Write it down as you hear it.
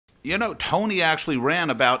You know, Tony actually got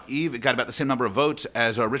about the same number of votes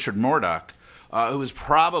as Richard Murdoch, who was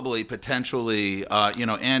probably potentially,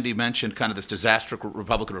 Andy mentioned kind of this disastrous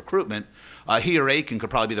Republican recruitment. He or Aiken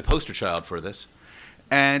could probably be the poster child for this.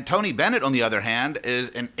 And Tony Bennett, on the other hand, is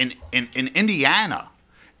in Indiana,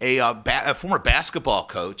 a former basketball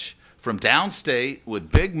coach from downstate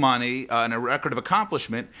with big money and a record of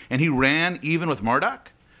accomplishment, and he ran even with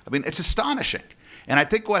Murdoch. I mean, it's astonishing. And I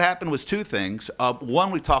think what happened was two things.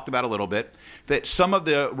 One, we talked about a little bit, that some of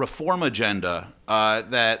the reform agenda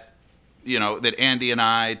that Andy and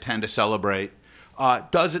I tend to celebrate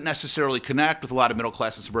doesn't necessarily connect with a lot of middle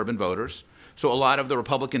class and suburban voters. So a lot of the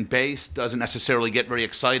Republican base doesn't necessarily get very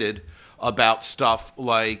excited about stuff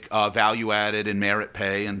like value added and merit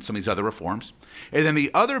pay and some of these other reforms. And then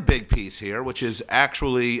the other big piece here, which is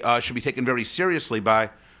actually should be taken very seriously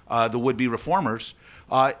by the would-be reformers,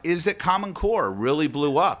 is that Common Core really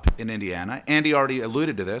blew up in Indiana. Andy already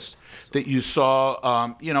alluded to this, that you saw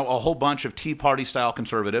a whole bunch of Tea Party-style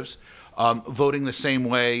conservatives voting the same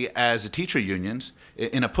way as the teacher unions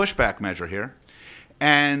in a pushback measure here.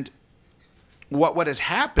 And what has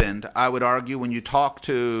happened, I would argue, when you talk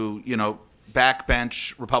to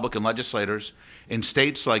backbench Republican legislators in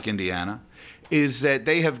states like Indiana, is that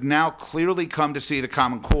they have now clearly come to see the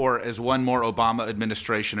Common Core as one more Obama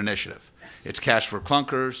administration initiative. It's cash for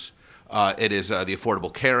clunkers. It is the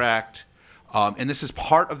Affordable Care Act. And this is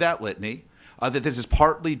part of that litany, that this is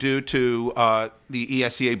partly due to the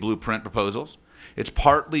ESEA blueprint proposals. It's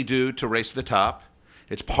partly due to race to the top.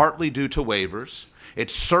 It's partly due to waivers.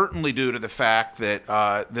 It's certainly due to the fact that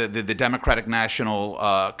the Democratic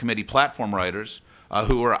National Committee platform writers,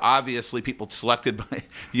 who are obviously people selected by,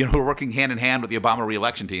 who are working hand in hand with the Obama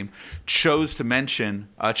reelection team, chose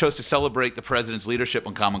to celebrate the president's leadership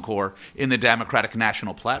on Common Core in the Democratic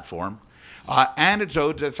National Platform. And it's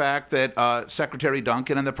owed to the fact that Secretary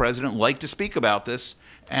Duncan and the president like to speak about this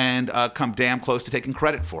and come damn close to taking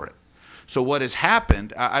credit for it. So what has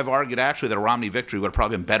happened, I've argued actually that a Romney victory would have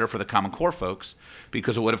probably been better for the Common Core folks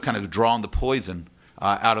because it would have kind of drawn the poison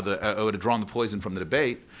it would have drawn the poison from the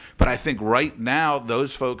debate. But I think right now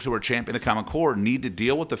those folks who are championing the Common Core need to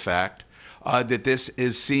deal with the fact that this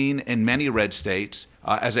is seen in many red states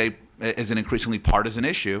as an increasingly partisan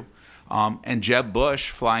issue. And Jeb Bush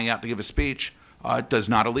flying out to give a speech does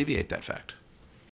not alleviate that fact.